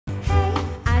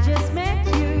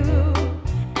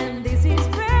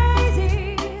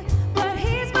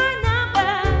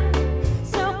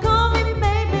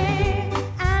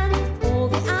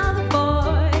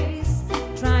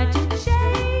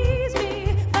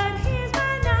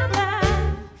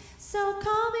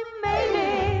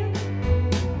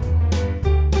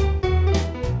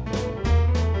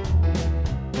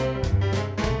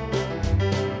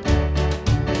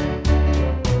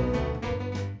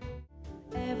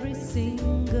every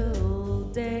single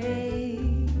day,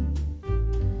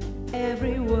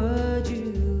 every word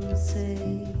you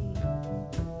say,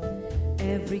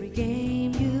 every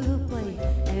game you play,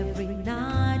 every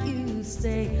night you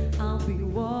stay, I'll be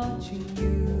watching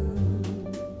you.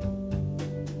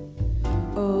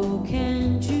 Oh,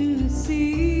 can't you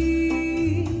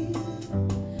see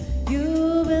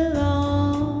you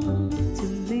belong to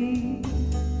me?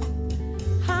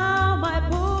 How my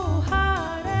poor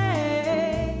heart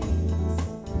aches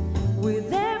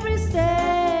with every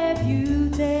step you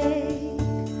take,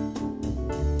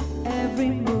 every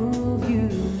move you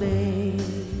make,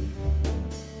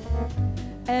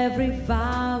 every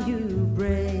vow you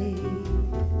break,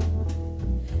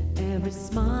 every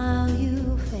smile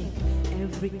you fake,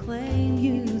 every claim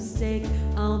you stake,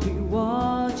 I'll be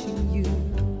watching you.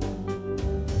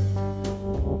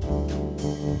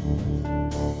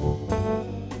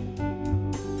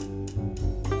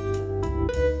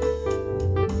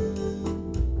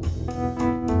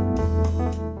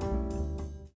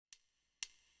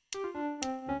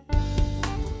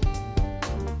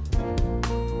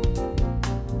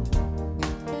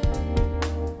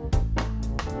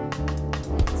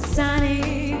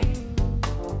 Sunny,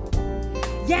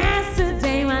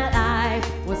 yesterday my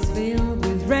life was filled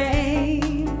with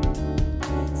rain.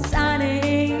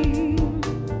 Sunny,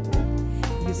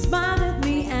 you smiled at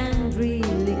me and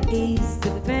really eased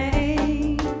the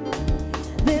pain.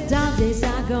 The dark days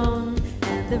are gone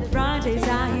and the bright days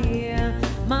are here.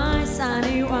 My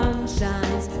sunny one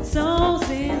shines so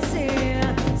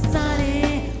sincere.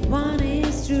 Sunny one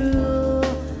is true,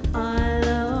 I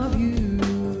love you.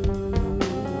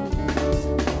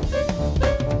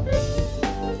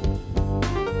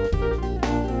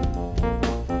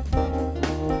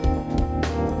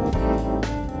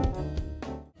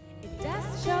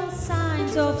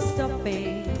 Signs of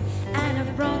stopping, and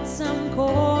I've brought some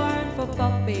corn for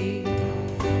popping.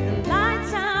 The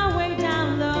lights are way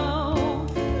down low.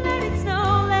 Let it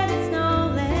snow, let it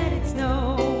snow, let it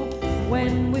snow.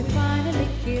 When we finally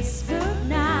kiss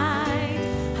goodnight,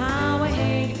 how I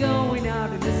hate going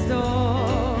out in the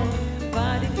snow.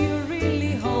 But if you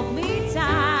really hold me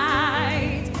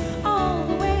tight, all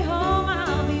the way home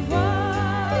I'll be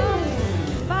warm.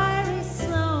 Fire is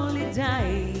slowly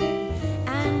dying,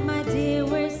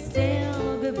 we're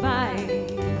still goodbye.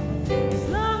 As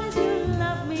long as you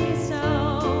love me so,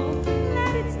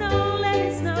 let it snow, let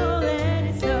it snow, let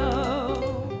it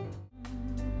snow.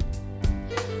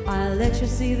 I'll let you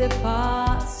see the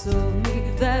parts of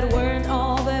me that weren't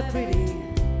all that pretty,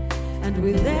 and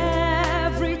with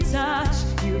every touch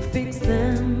you fix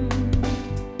them.